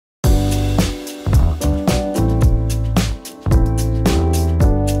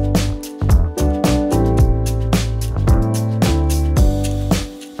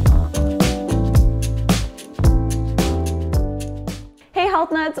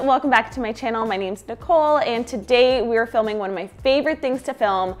welcome back to my channel. My name's Nicole, and today we are filming one of my favorite things to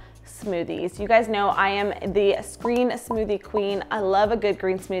film, smoothies. You guys know I am the green smoothie queen. I love a good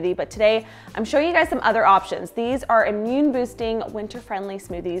green smoothie, but today I'm showing you guys some other options. These are immune boosting, winter friendly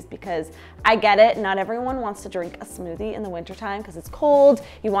smoothies because I get it. Not everyone wants to drink a smoothie in the wintertime because it's cold.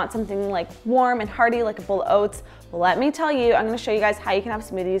 You want something like warm and hearty, like a bowl of oats. Well, let me tell you, I'm gonna show you guys how you can have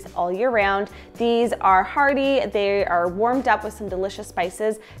smoothies all year round. These are hearty. They are warmed up with some delicious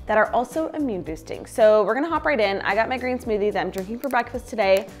spices that are also immune boosting. So we're gonna hop right in. I got my green smoothie that I'm drinking for breakfast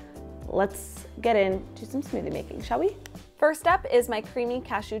today. Let's get into some smoothie making, shall we? First up is my creamy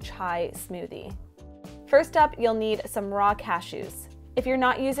cashew chai smoothie. First up, you'll need some raw cashews. If you're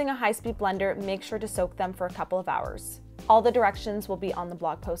not using a high-speed blender, make sure to soak them for a couple of hours. All the directions will be on the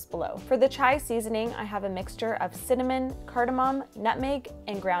blog post below. For the chai seasoning, I have a mixture of cinnamon, cardamom, nutmeg,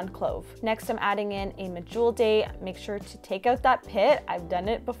 and ground clove. Next, I'm adding in a medjool date. Make sure to take out that pit. I've done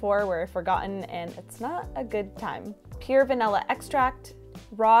it before where I've forgotten and it's not a good time. Pure vanilla extract,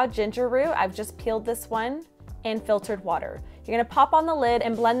 raw ginger root, I've just peeled this one, and filtered water. You're gonna pop on the lid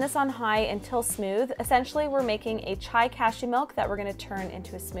and blend this on high until smooth. Essentially, we're making a chai cashew milk that we're gonna turn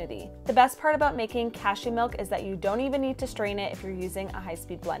into a smoothie. The best part about making cashew milk is that you don't even need to strain it if you're using a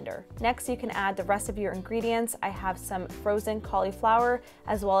high-speed blender. Next, you can add the rest of your ingredients. I have some frozen cauliflower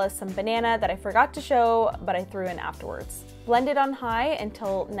as well as some banana that I forgot to show, but I threw in afterwards. Blend it on high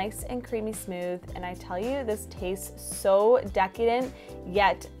until nice and creamy smooth, and I tell you, this tastes so decadent,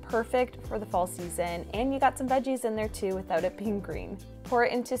 yet perfect for the fall season, and you got some veggies in there too without it being green. Pour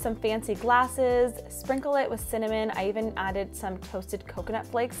it into some fancy glasses, sprinkle it with cinnamon. I even added some toasted coconut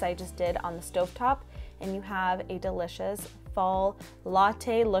flakes I just did on the stovetop, and you have a delicious fall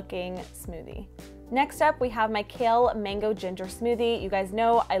latte looking smoothie. Next up, we have my kale mango ginger smoothie. You guys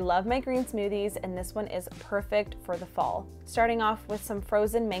know I love my green smoothies, and this one is perfect for the fall. Starting off with some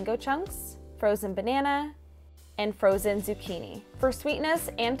frozen mango chunks, frozen banana, and frozen zucchini. For sweetness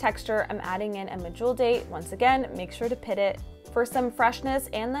and texture, I'm adding in a medjool date. Once again, make sure to pit it. For some freshness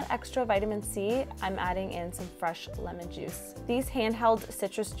and that extra vitamin C, I'm adding in some fresh lemon juice. These handheld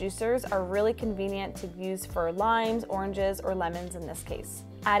citrus juicers are really convenient to use for limes, oranges, or lemons in this case.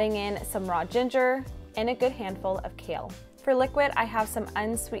 Adding in some raw ginger and a good handful of kale. For liquid, I have some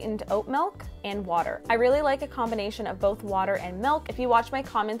unsweetened oat milk and water. I really like a combination of both water and milk. If you watch my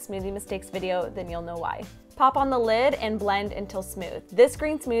common smoothie mistakes video, then you'll know why. Pop on the lid and blend until smooth. This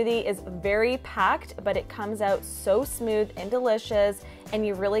green smoothie is very packed, but it comes out so smooth and delicious, and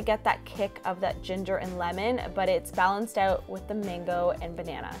you really get that kick of that ginger and lemon, but it's balanced out with the mango and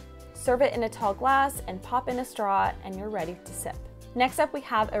banana. Serve it in a tall glass and pop in a straw, and you're ready to sip. Next up, we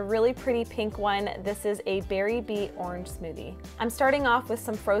have a really pretty pink one. This is a berry beet orange smoothie. I'm starting off with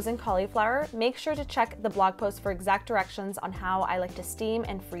some frozen cauliflower. Make sure to check the blog post for exact directions on how I like to steam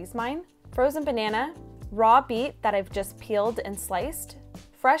and freeze mine. Frozen banana, raw beet that I've just peeled and sliced,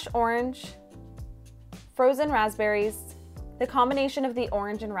 fresh orange, frozen raspberries. The combination of the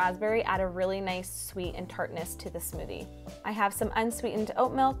orange and raspberry add a really nice sweet and tartness to the smoothie. I have some unsweetened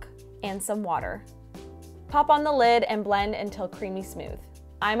oat milk and some water. Pop on the lid and blend until creamy smooth.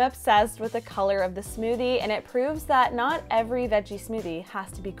 I'm obsessed with the color of the smoothie, and it proves that not every veggie smoothie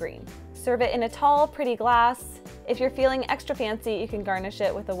has to be green. Serve it in a tall, pretty glass. If you're feeling extra fancy, you can garnish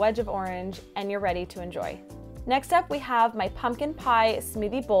it with a wedge of orange, and you're ready to enjoy. Next up, we have my pumpkin pie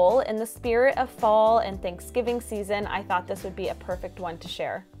smoothie bowl. In the spirit of fall and Thanksgiving season, I thought this would be a perfect one to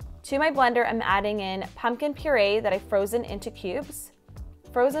share. To my blender, I'm adding in pumpkin puree that I've frozen into cubes,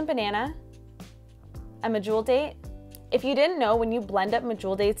 frozen banana, a medjool date. If you didn't know, when you blend up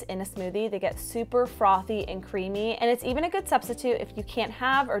medjool dates in a smoothie, they get super frothy and creamy, and it's even a good substitute if you can't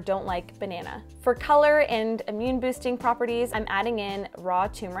have or don't like banana. For color and immune boosting properties, I'm adding in raw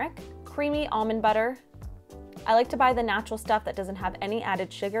turmeric, creamy almond butter. I like to buy the natural stuff that doesn't have any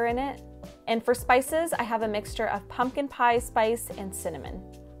added sugar in it. And for spices, I have a mixture of pumpkin pie spice and cinnamon.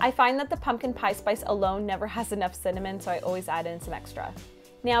 I find that the pumpkin pie spice alone never has enough cinnamon, so I always add in some extra.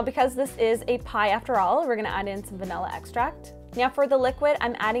 Now, because this is a pie after all, we're gonna add in some vanilla extract. Now for the liquid,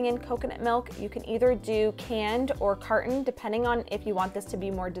 I'm adding in coconut milk. You can either do canned or carton, depending on if you want this to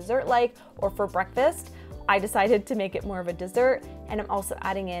be more dessert-like or for breakfast. I decided to make it more of a dessert, and I'm also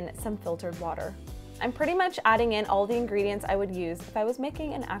adding in some filtered water. I'm pretty much adding in all the ingredients I would use if I was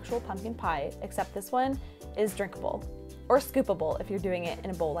making an actual pumpkin pie, except this one is drinkable, or scoopable if you're doing it in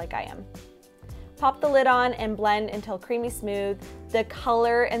a bowl like I am. Pop the lid on and blend until creamy smooth. The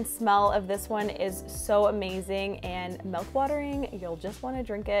color and smell of this one is so amazing and mouth-watering. You'll just want to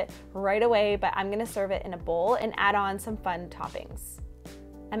drink it right away, but I'm gonna serve it in a bowl and add on some fun toppings.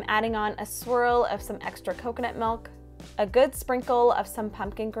 I'm adding on a swirl of some extra coconut milk, a good sprinkle of some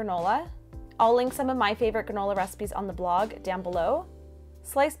pumpkin granola. I'll link some of my favorite granola recipes on the blog down below.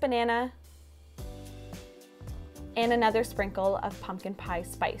 Sliced banana, and another sprinkle of pumpkin pie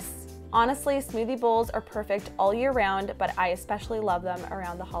spice. Honestly, smoothie bowls are perfect all year round, but I especially love them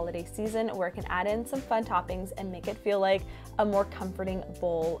around the holiday season where I can add in some fun toppings and make it feel like a more comforting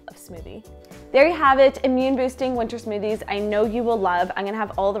bowl of smoothie. There you have it, immune boosting winter smoothies I know you will love. I'm gonna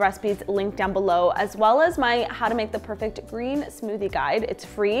have all the recipes linked down below, as well as my how to make the perfect green smoothie guide. It's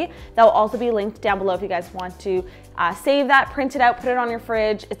free. That will also be linked down below if you guys want to save that, print it out, put it on your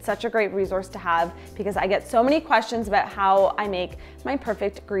fridge. It's such a great resource to have because I get so many questions about how I make my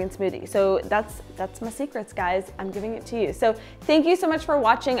perfect green smoothie. So that's my secrets, guys. I'm giving it to you. So thank you so much for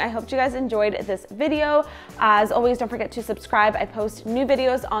watching. I hope you guys enjoyed this video. As always, don't forget to subscribe. I post new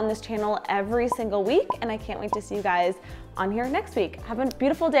videos on this channel every single week, and I can't wait to see you guys on here next week. Have a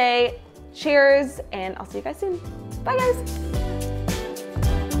beautiful day. Cheers, and I'll see you guys soon. Bye, guys.